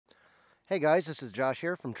Hey guys, this is Josh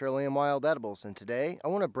here from Trillium Wild Edibles, and today I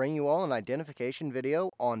want to bring you all an identification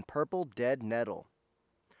video on Purple Dead Nettle.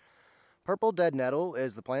 Purple Dead Nettle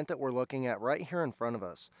is the plant that we're looking at right here in front of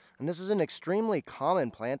us. And this is an extremely common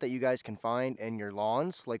plant that you guys can find in your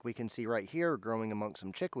lawns, like we can see right here growing amongst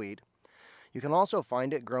some chickweed. You can also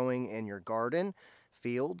find it growing in your garden,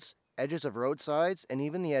 fields, edges of roadsides, and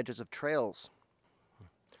even the edges of trails.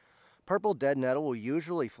 Purple Dead Nettle will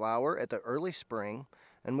usually flower at the early spring,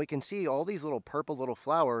 and we can see all these purple little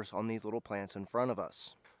flowers on these little plants in front of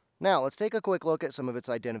us. Now, let's take a quick look at some of its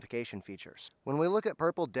identification features. When we look at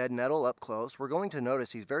Purple Dead Nettle up close, we're going to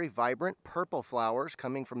notice these very vibrant purple flowers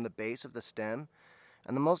coming from the base of the stem.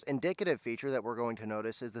 And the most indicative feature that we're going to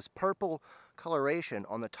notice is this purple coloration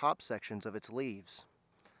on the top sections of its leaves.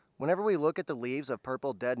 Whenever we look at the leaves of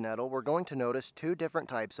Purple Dead Nettle, we're going to notice two different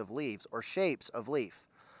types of leaves, or shapes of leaf.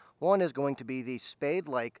 One is going to be these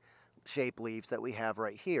spade-like shape leaves that we have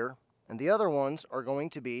right here, and the other ones are going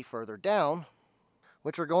to be further down,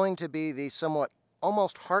 which are going to be these somewhat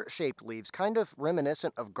almost heart-shaped leaves, kind of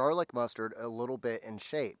reminiscent of garlic mustard a little bit in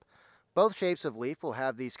shape. Both shapes of leaf will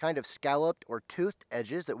have these kind of scalloped or toothed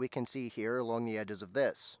edges that we can see here along the edges of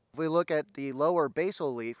this. If we look at the lower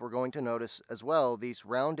basal leaf, we're going to notice as well these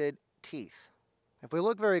rounded teeth. If we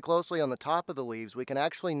look very closely on the top of the leaves, we can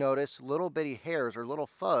actually notice little bitty hairs or little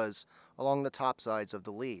fuzz along the top sides of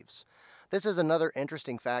the leaves. This is another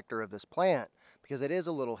interesting factor of this plant because it is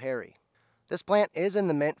a little hairy. This plant is in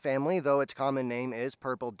the mint family, though its common name is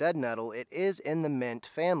Purple Dead Nettle. It is in the mint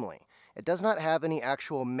family. It does not have any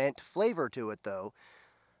actual mint flavor to it though,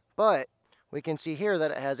 but we can see here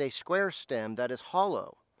that it has a square stem that is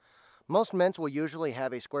hollow. Most mints will usually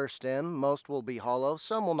have a square stem, most will be hollow,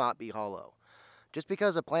 some will not be hollow. Just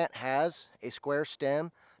because a plant has a square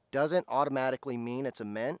stem doesn't automatically mean it's a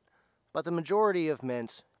mint, but the majority of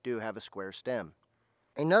mints do have a square stem.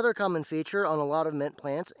 Another common feature on a lot of mint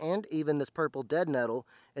plants, and even this Purple Dead Nettle,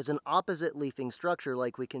 is an opposite leafing structure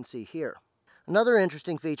like we can see here. Another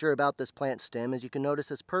interesting feature about this plant stem is you can notice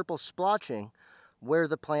this purple splotching where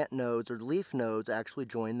the plant nodes or leaf nodes actually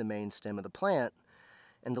join the main stem of the plant,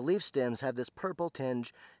 and the leaf stems have this purple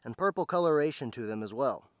tinge and purple coloration to them as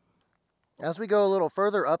well. As we go a little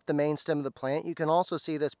further up the main stem of the plant, you can also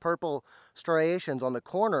see this purple striations on the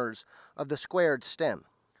corners of the squared stem.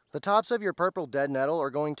 The tops of your Purple Dead Nettle are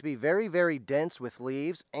going to be very, very dense with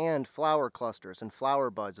leaves and flower clusters and flower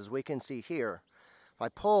buds, as we can see here. If I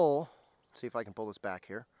pull, let's see if I can pull this back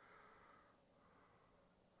here.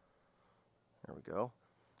 There we go.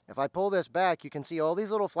 If I pull this back, you can see all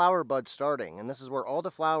these little flower buds starting, and this is where all the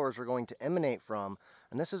flowers are going to emanate from,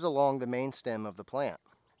 and this is along the main stem of the plant.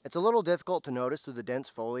 It's a little difficult to notice through the dense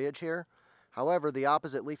foliage here. However, the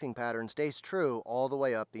opposite leafing pattern stays true all the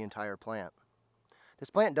way up the entire plant. This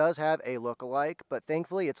plant does have a look-alike, but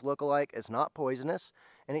thankfully its look-alike is not poisonous,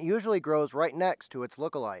 and it usually grows right next to its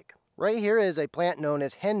look-alike. Right here is a plant known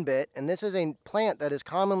as henbit, and this is a plant that is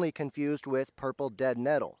commonly confused with Purple Dead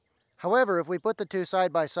Nettle. However, if we put the two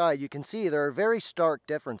side by side, you can see there are very stark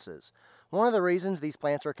differences. One of the reasons these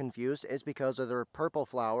plants are confused is because of their purple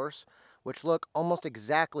flowers, which look almost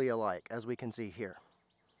exactly alike, as we can see here.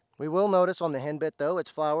 We will notice on the henbit, though, its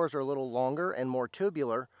flowers are a little longer and more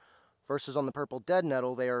tubular, versus on the Purple Dead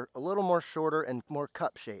Nettle, they are a little more shorter and more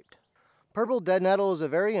cup-shaped. Purple Dead Nettle is a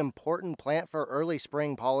very important plant for early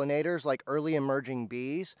spring pollinators like early emerging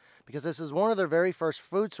bees, because this is one of their very first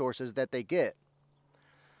food sources that they get.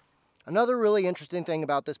 Another really interesting thing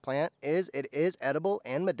about this plant is it is edible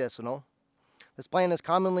and medicinal. This plant is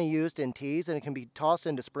commonly used in teas, and it can be tossed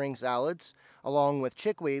into spring salads, along with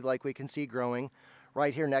chickweed like we can see growing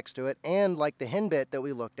right here next to it, and like the henbit that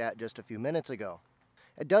we looked at just a few minutes ago.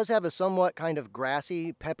 It does have a somewhat kind of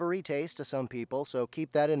grassy, peppery taste to some people, so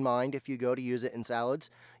keep that in mind if you go to use it in salads.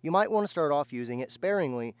 You might want to start off using it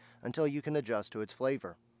sparingly until you can adjust to its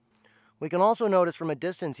flavor. We can also notice from a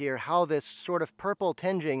distance here how this sort of purple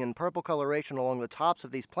tinging and purple coloration along the tops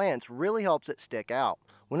of these plants really helps it stick out.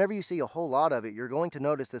 Whenever you see a whole lot of it, you're going to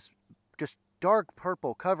notice this just dark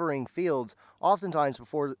purple covering fields, oftentimes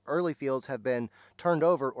before early fields have been turned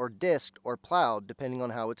over or disked or plowed, depending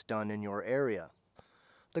on how it's done in your area.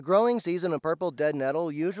 The growing season of Purple Dead Nettle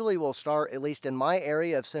usually will start, at least in my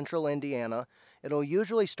area of central Indiana, it'll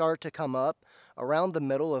usually start to come up around the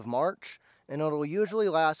middle of March, and it'll usually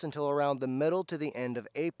last until around the middle to the end of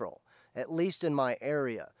April, at least in my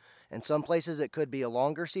area. In some places it could be a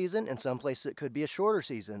longer season, in some places it could be a shorter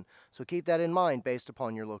season, so keep that in mind based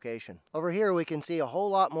upon your location. Over here we can see a whole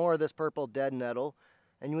lot more of this Purple Dead Nettle,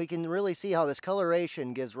 and we can really see how this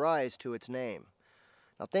coloration gives rise to its name.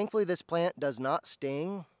 Now thankfully this plant does not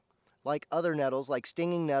sting like other nettles like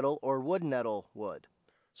Stinging Nettle or wood nettle would.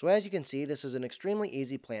 So as you can see, this is an extremely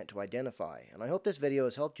easy plant to identify, and I hope this video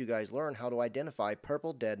has helped you guys learn how to identify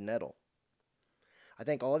purple dead nettle. I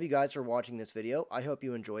thank all of you guys for watching this video. I hope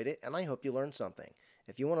you enjoyed it, and I hope you learned something.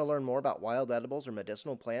 If you want to learn more about wild edibles or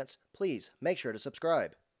medicinal plants, please make sure to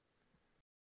subscribe.